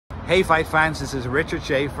Hey fight fans, this is Richard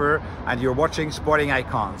Shaeffer and you're watching Sporting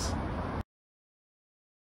Icons.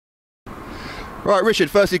 Right, Richard,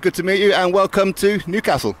 firstly, good to meet you and welcome to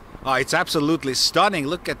Newcastle. Oh, it's absolutely stunning.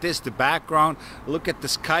 Look at this, the background, look at the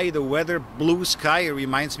sky, the weather, blue sky. It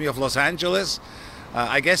reminds me of Los Angeles.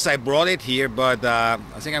 I guess I brought it here, but I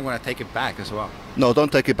think I'm going to take it back as well. No,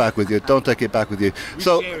 don't take it back with you. Don't take it back with you.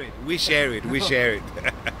 We share it.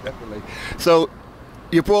 Definitely. So,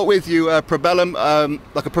 you brought with you Probellum.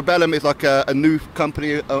 Like a Probellum is like a new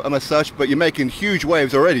company as such, but you're making huge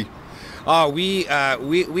waves already. Oh, we are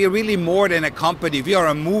really more than a company. We are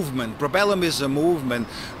a movement. Probellum is a movement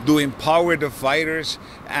to empower the fighters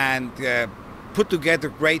and put together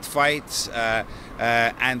great fights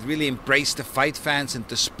and really embrace the fight fans and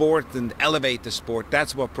the sport and elevate the sport.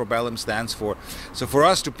 That's what Probellum stands for. So for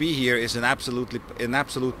us to be here is an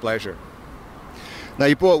absolute pleasure. Now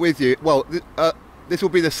you brought with you, well, this will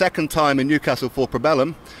be the second time in Newcastle for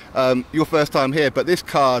Probellum. Your first time here, but this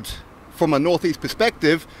card, from a northeast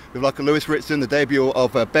perspective, with like a Lewis Ritson, the debut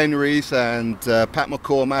of Ben Rees and Pat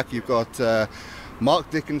McCormack, you've got Mark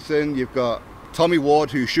Dickinson, you've got Tommy Ward,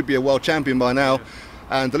 who should be a world champion by now,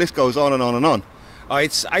 and the list goes on and on and on. I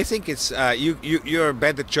think it's you're a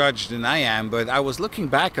better judge than I am, but I was looking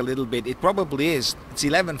back a little bit. It probably is. It's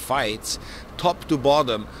 11 fights, top to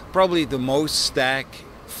bottom, probably the most stacked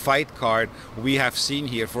fight card we have seen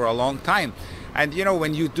here for a long time. And you know,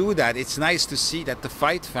 when you do that, it's nice to see that the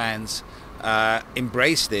fight fans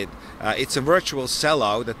embraced it. It's a virtual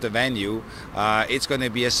sellout at the venue. It's going to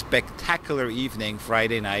be a spectacular evening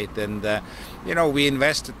Friday night, and you know, we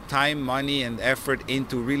invested time, money and effort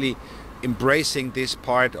into really embracing this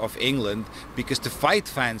part of England, because the fight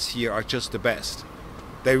fans here are just the best.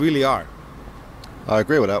 They really are. I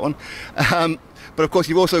agree with that one. But of course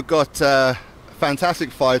you've also got fantastic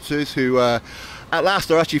fighters who at last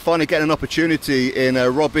are actually finally getting an opportunity in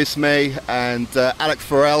Rob Ismay and Alex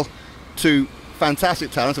Farrell, two fantastic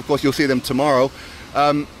talents. Of course you'll see them tomorrow.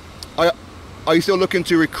 Are you still looking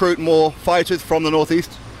to recruit more fighters from the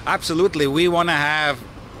northeast? Absolutely. We want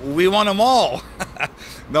them all.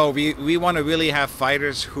 No, we want to really have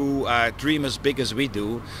fighters who dream as big as we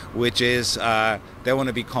do, which is they want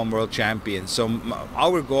to become world champions. So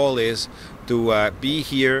our goal is to be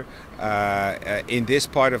here in this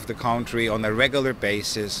part of the country on a regular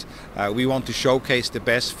basis. We want to showcase the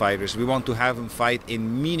best fighters. We want to have them fight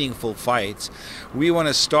in meaningful fights. We want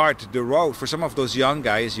to start the road for some of those young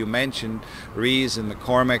guys you mentioned, Rees and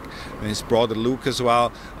McCormack and his brother Luke as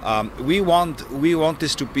well. We want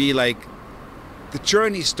this to be like, the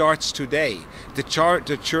journey starts today. The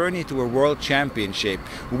journey to a world championship.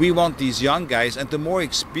 We want these young guys and the more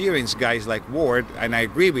experienced guys like Ward, and I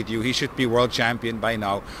agree with you, he should be world champion by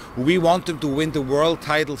now. We want them to win the world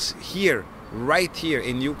titles here, right here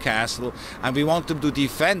in Newcastle, and we want them to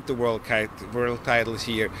defend the world titles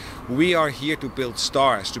here. We are here to build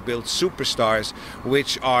stars, to build superstars,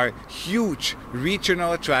 which are huge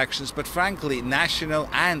regional attractions, but frankly national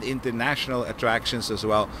and international attractions as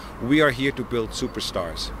well. We are here to build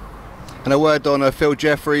superstars. And a word on Phil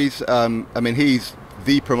Jeffries. I mean, he's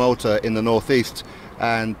the promoter in the northeast,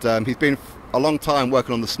 and he's been a long time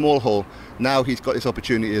working on the small hall. Now he's got this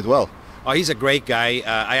opportunity as well. Oh, he's a great guy.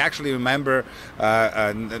 I actually remember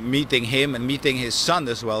meeting him and meeting his son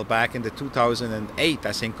as well back in the 2008,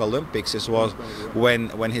 I think, Olympics. This was when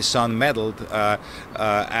his son medaled,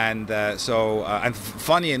 and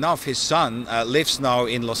funny enough, his son lives now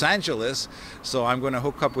in Los Angeles, so I'm going to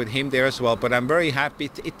hook up with him there as well. But I'm very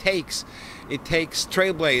happy. It takes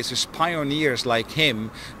trailblazers, pioneers like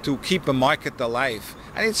him to keep a market alive,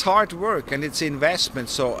 and it's hard work and it's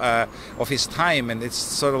investment of his time, and it's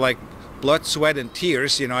sort of like blood, sweat and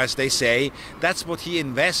tears, you know, as they say. That's what he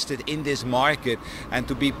invested in this market, and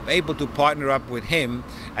to be able to partner up with him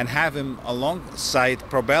and have him alongside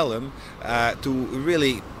Probellum to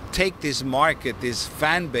really take this market, this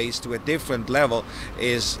fan base to a different level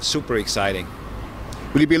is super exciting.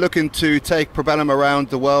 Will you be looking to take Probellum around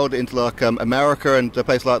the world into like America and a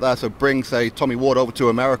place like that? So bring, say, Tommy Ward over to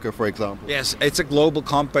America, for example. Yes, it's a global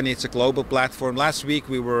company. It's a global platform. Last week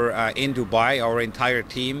we were in Dubai, our entire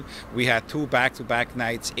team. We had 2 back-to-back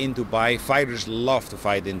nights in Dubai. Fighters love to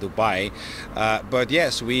fight in Dubai, but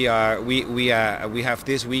yes, we have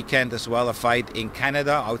this weekend as well a fight in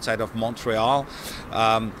Canada outside of Montreal.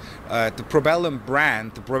 The Probellum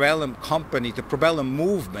brand, the Probellum company, the Probellum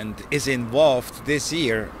movement is involved this year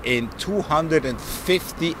in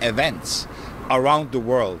 250 events around the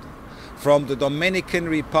world, from the Dominican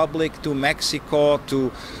Republic to Mexico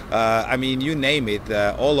to, I mean, you name it,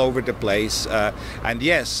 all over the place. And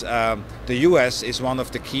yes, the US is one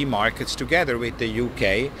of the key markets together with the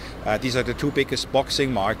UK. These are the two biggest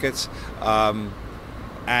boxing markets.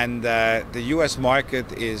 And the US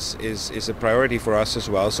market is a priority for us as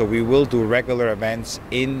well. So we will do regular events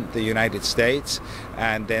in the United States,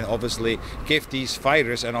 and then obviously give these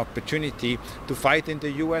fighters an opportunity to fight in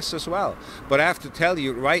the US as well. But I have to tell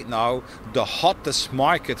you right now, the hottest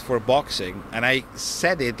market for boxing, and I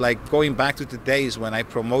said it like going back to the days when I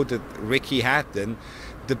promoted Ricky Hatton,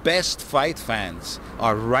 the best fight fans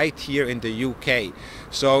are right here in the UK.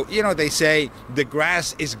 So, you know, they say the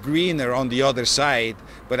grass is greener on the other side,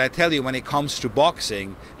 but I tell you, when it comes to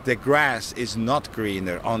boxing, the grass is not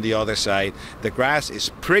greener on the other side. The grass is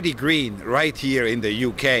pretty green right here in the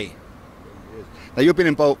UK. Now, you've been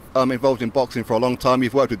involved in boxing for a long time.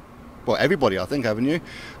 You've worked with, well, everybody, I think, haven't you?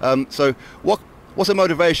 So what's the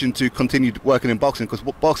motivation to continue working in boxing? Because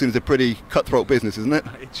boxing is a pretty cutthroat business, isn't it?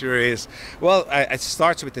 It sure is. Well, it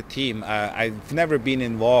starts with the team. I've never been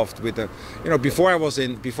involved with the, you know, before I was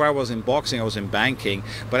in boxing, I was in banking.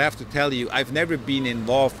 But I have to tell you, I've never been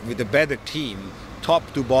involved with a better team, top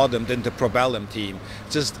to bottom, than the Probellum team.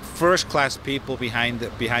 Just first-class people behind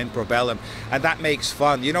Probellum, and that makes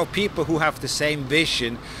fun. You know, people who have the same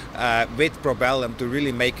vision with Probellum to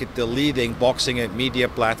really make it the leading boxing and media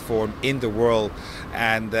platform in the world,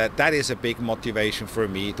 and that is a big motivation for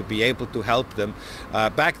me to be able to help them.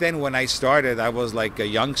 Back then, when I started, I was like a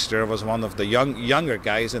youngster. I was one of the younger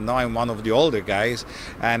guys, and now I'm one of the older guys.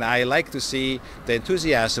 And I like to see the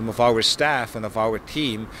enthusiasm of our staff and of our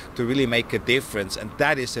team to really make a difference, and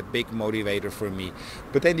that is a big motivator for me.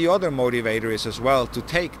 But then the other motivator is as well to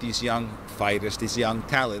take these young fighters, this young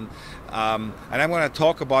talent, and I'm going to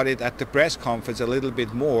talk about it at the press conference a little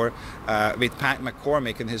bit more with Pat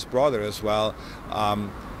McCormack and his brother as well.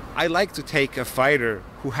 I like to take a fighter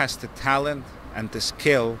who has the talent and the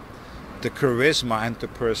skill, the charisma and the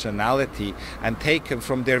personality, and take them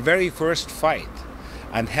from their very first fight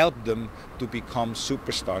and help them to become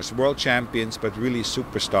superstars, world champions, but really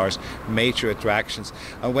superstars, major attractions.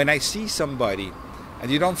 And when I see somebody, and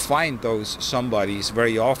you don't find those somebodies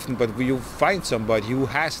very often, but when you find somebody who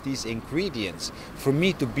has these ingredients, for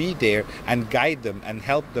me to be there and guide them and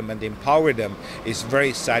help them and empower them is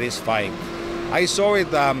very satisfying. I saw it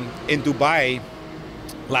in Dubai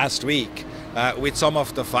last week with some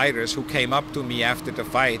of the fighters who came up to me after the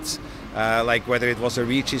fights, like whether it was a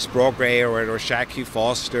Regis Prograis or Shaeffer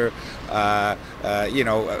Foster,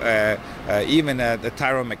 even the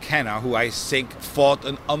Tyrone McKenna, who I think fought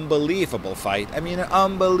an unbelievable fight. I mean, an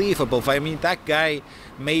unbelievable fight. I mean, that guy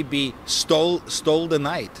maybe stole the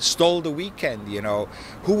night, stole the weekend, you know.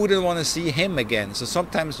 Who wouldn't want to see him again? So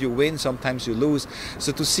sometimes you win, sometimes you lose.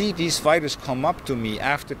 So to see these fighters come up to me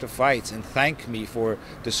after the fights and thank me for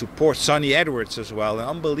the support, Sonny Edwards as well, an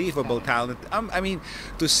unbelievable talent. I mean,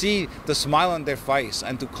 to see the smile on their face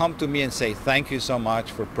and to come to me and say thank you so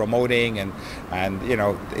much for promoting, and you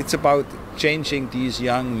know, it's about changing these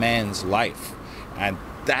young men's life, and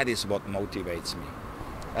that is what motivates me.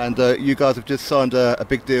 And you guys have just signed a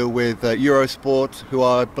big deal with Eurosport, who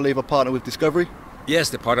I believe are partnered with Discovery. Yes,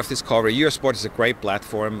 they're part of Discovery. Eurosport is a great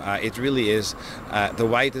platform. It really is the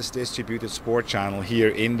widest distributed sport channel here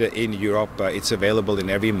in Europe. It's available in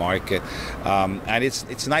every market, and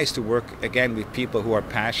it's nice to work again with people who are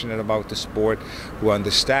passionate about the sport, who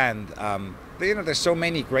understand. You know, there's so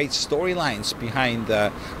many great storylines behind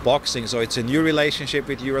boxing, so it's a new relationship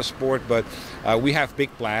with Eurosport, but we have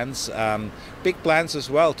big plans as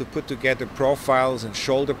well to put together profiles and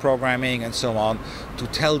shoulder programming and so on to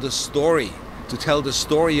tell the story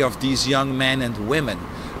of these young men and women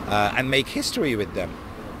and make history with them.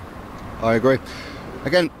 I agree.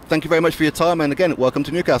 Again, thank you very much for your time, and again, welcome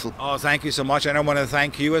to Newcastle. Oh, thank you so much, and I want to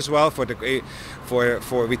thank you as well for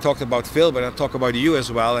we talked about Phil, but I'll talk about you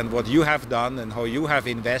as well, and what you have done and how you have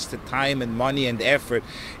invested time and money and effort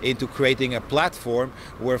into creating a platform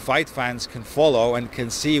where fight fans can follow and can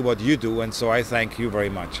see what you do, and so I thank you very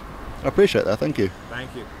much. I appreciate that. Thank you.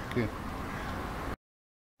 Thank you.